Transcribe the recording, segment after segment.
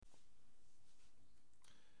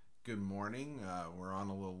Good morning. We're on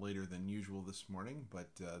a little later than usual this morning, but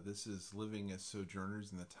this is Living as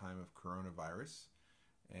Sojourners in the Time of Coronavirus.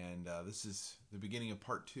 And this is the beginning of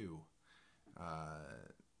part two,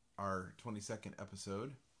 our 22nd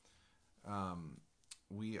episode.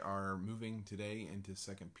 We are moving today into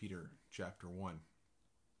 2nd Peter chapter 1.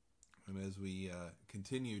 And as we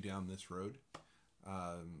continue down this road,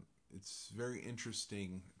 it's very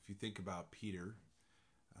interesting if you think about Peter.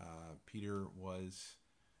 Peter was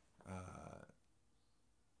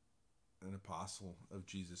an apostle of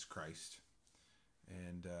Jesus Christ,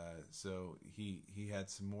 and so he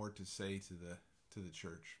had some more to say to the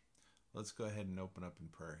church. Let's go ahead and open up in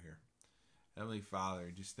prayer here. Heavenly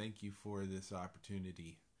Father, just thank you for this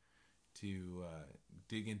opportunity to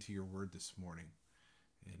dig into your word this morning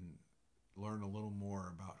and learn a little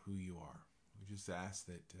more about who you are. We just ask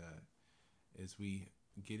that as we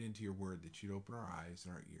get into your word, that you'd open our eyes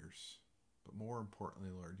and our ears. But more importantly,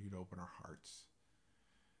 Lord, you'd open our hearts,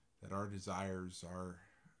 that our desires, our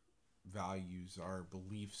values, our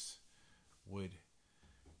beliefs would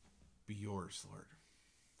be yours, Lord.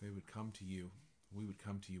 They would come to you. We would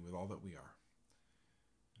come to you with all that we are.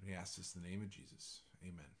 And we ask this in the name of Jesus.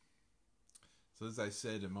 Amen. So as I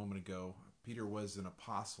said a moment ago, Peter was an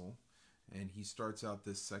apostle, and he starts out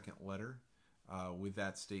this second letter with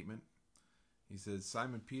that statement. He says,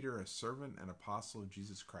 Simon Peter, a servant and apostle of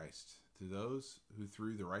Jesus Christ, to those who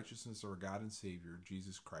through the righteousness of our God and Savior,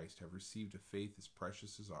 Jesus Christ, have received a faith as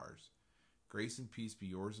precious as ours, grace and peace be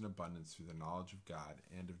yours in abundance through the knowledge of God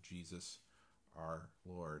and of Jesus our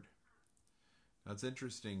Lord. Now it's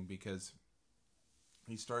interesting because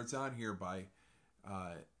he starts out here by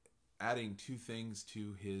adding two things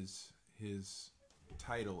to his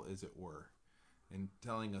title, as it were, and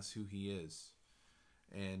telling us who he is.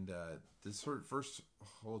 And this sort of first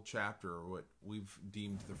whole chapter, or what we've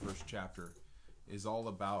deemed the first chapter, is all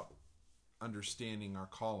about understanding our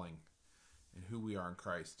calling and who we are in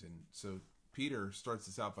Christ. And so Peter starts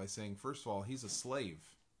this out by saying, first of all, he's a slave.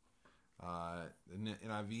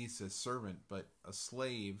 NIV says servant, but a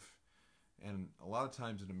slave. And a lot of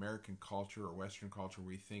times in American culture or Western culture,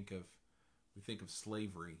 we think of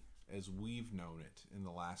slavery as we've known it in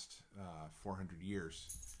the last 400 years.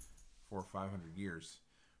 400 or 500 years.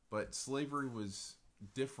 But slavery was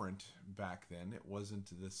different back then. It wasn't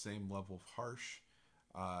to the same level of harsh.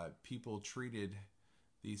 People treated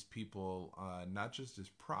these people not just as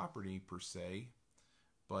property per se,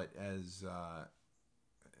 but as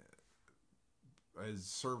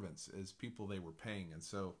servants, as people they were paying. And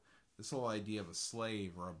so this whole idea of a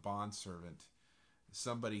slave or a bondservant is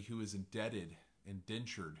somebody who is indebted,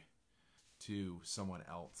 indentured to someone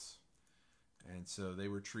else. And so they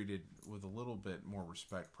were treated with a little bit more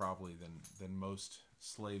respect probably than most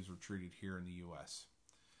slaves were treated here in the U.S.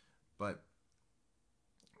 But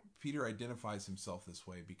Peter identifies himself this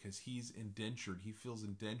way because he's indentured. He feels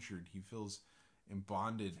indentured. He feels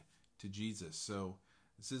bonded to Jesus. So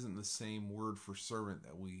this isn't the same word for servant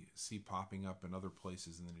that we see popping up in other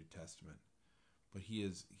places in the New Testament. But he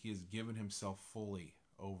has given himself fully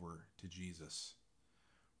over to Jesus.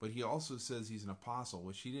 But he also says he's an apostle,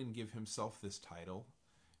 which he didn't give himself this title.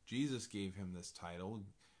 Jesus gave him this title,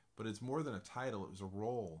 but it's more than a title. It was a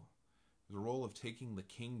role. It was a role of taking the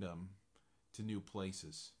kingdom to new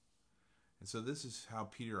places. And so this is how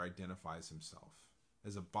Peter identifies himself,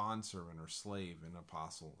 as a bondservant or slave and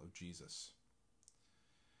apostle of Jesus.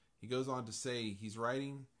 He goes on to say he's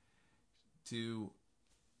writing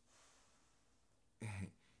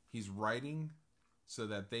so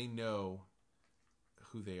that they know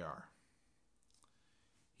who they are.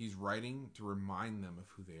 He's writing to remind them of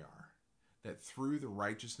who they are. That through the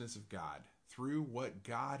righteousness of God, through what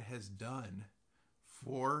God has done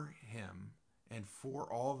for him and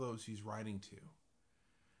for all those he's writing to,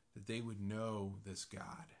 that they would know this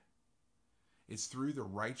God. It's through the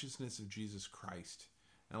righteousness of Jesus Christ.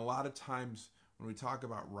 And a lot of times when we talk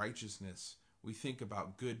about righteousness, we think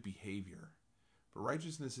about good behavior. But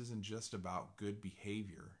righteousness isn't just about good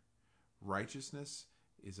behavior. Righteousness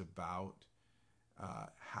is about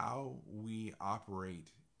how we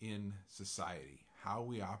operate in society, how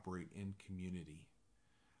we operate in community.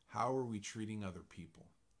 How are we treating other people?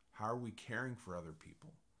 How are we caring for other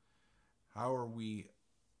people? How are we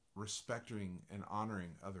respecting and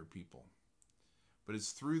honoring other people? But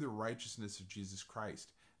it's through the righteousness of Jesus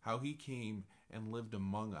Christ, how he came and lived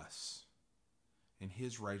among us, and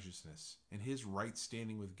his righteousness, and his right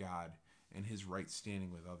standing with God, and his right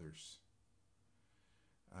standing with others.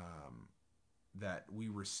 That we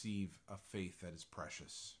receive a faith that is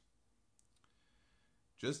precious.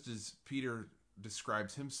 Just as Peter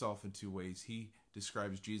describes himself in two ways, he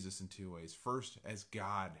describes Jesus in two ways. First, as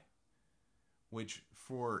God, which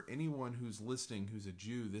for anyone who's listening who's a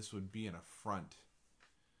Jew, this would be an affront,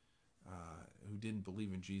 who didn't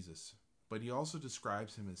believe in Jesus. But he also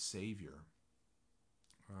describes him as Savior,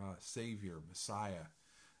 Messiah,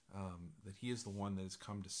 that he is the one that has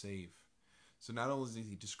come to save. So not only is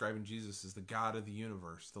he describing Jesus as the God of the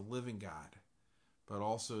universe, the living God, but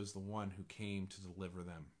also as the one who came to deliver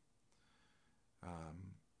them.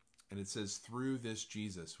 And it says, through this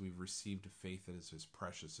Jesus, we've received a faith that is as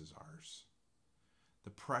precious as ours.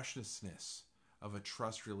 The preciousness of a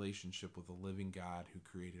trust relationship with the living God who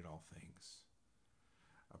created all things.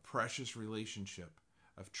 A precious relationship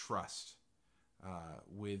of trust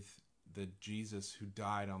with the Jesus who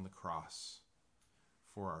died on the cross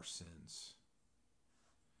for our sins.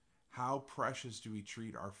 How precious do we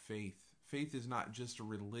treat our faith? Faith is not just a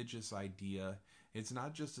religious idea. It's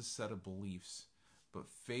not just a set of beliefs, but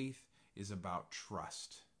faith is about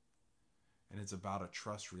trust. And it's about a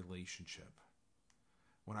trust relationship.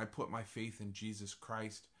 When I put my faith in Jesus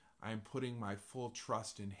Christ, I am putting my full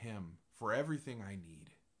trust in him for everything I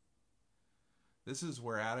need. This is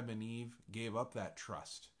where Adam and Eve gave up that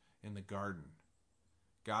trust in the garden.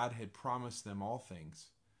 God had promised them all things,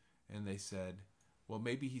 and they said, well,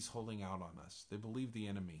 maybe he's holding out on us. They believed the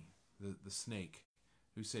enemy, the snake,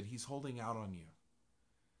 who said, he's holding out on you.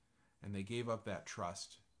 And they gave up that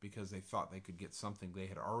trust because they thought they could get something they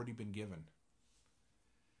had already been given.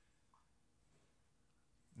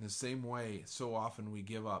 In the same way, so often we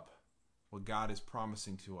give up what God is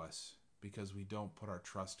promising to us because we don't put our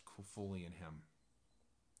trust fully in him.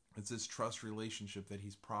 It's this trust relationship that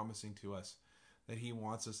he's promising to us, that he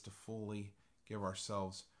wants us to fully give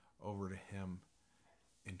ourselves over to him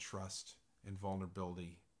in trust and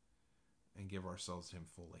vulnerability and give ourselves to him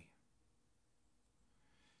fully.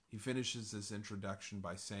 He finishes this introduction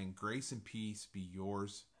by saying, grace and peace be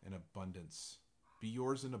yours in abundance. Be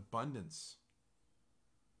yours in abundance.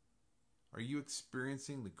 Are you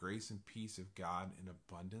experiencing the grace and peace of God in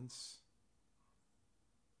abundance?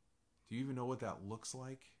 Do you even know what that looks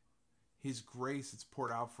like? His grace is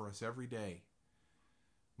poured out for us every day.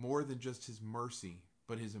 More than just his mercy,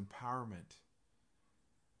 but his empowerment.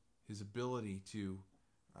 His ability to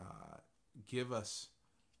give us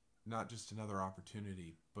not just another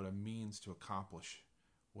opportunity, but a means to accomplish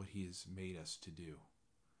what he has made us to do,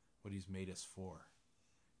 what he's made us for.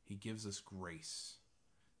 He gives us grace.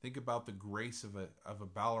 Think about the grace of a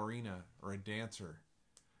ballerina or a dancer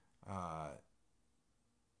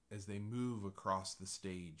as they move across the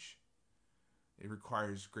stage. It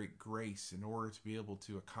requires great grace in order to be able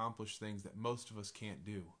to accomplish things that most of us can't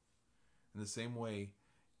do. In the same way,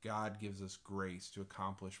 God gives us grace to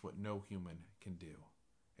accomplish what no human can do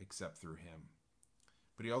except through him.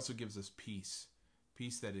 But he also gives us peace,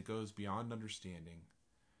 peace that it goes beyond understanding,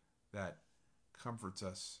 that comforts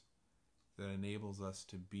us, that enables us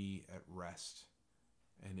to be at rest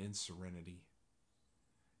and in serenity.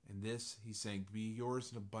 And this, he's saying, be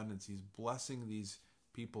yours in abundance. He's blessing these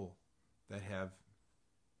people that have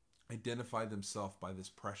identified themselves by this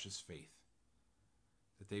precious faith,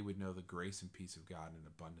 that they would know the grace and peace of God in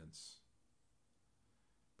abundance.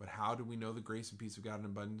 But how do we know the grace and peace of God in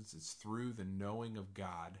abundance? It's through the knowing of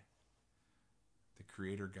God, the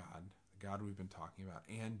Creator God, the God we've been talking about,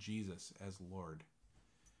 and Jesus as Lord.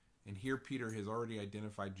 And here Peter has already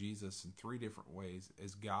identified Jesus in three different ways,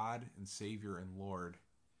 as God and Savior and Lord.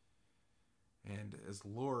 And as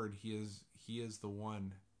Lord, he is the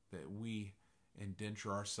one that we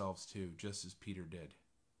indenture ourselves to, just as Peter did,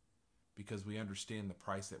 because we understand the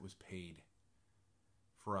price that was paid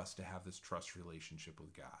for us to have this trust relationship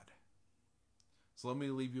with God. So let me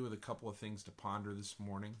leave you with a couple of things to ponder this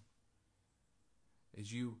morning.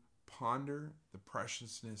 As you ponder the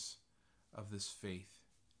preciousness of this faith,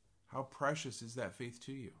 how precious is that faith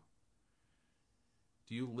to you?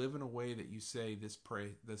 Do you live in a way that you say this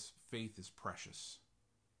faith is precious?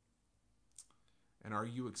 And are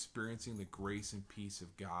you experiencing the grace and peace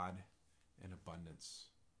of God in abundance?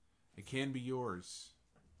 It can be yours.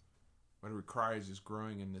 What it requires is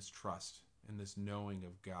growing in this trust and this knowing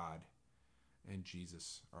of God and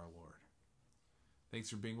Jesus our Lord.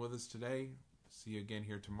 Thanks for being with us today. See you again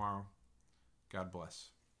here tomorrow. God bless.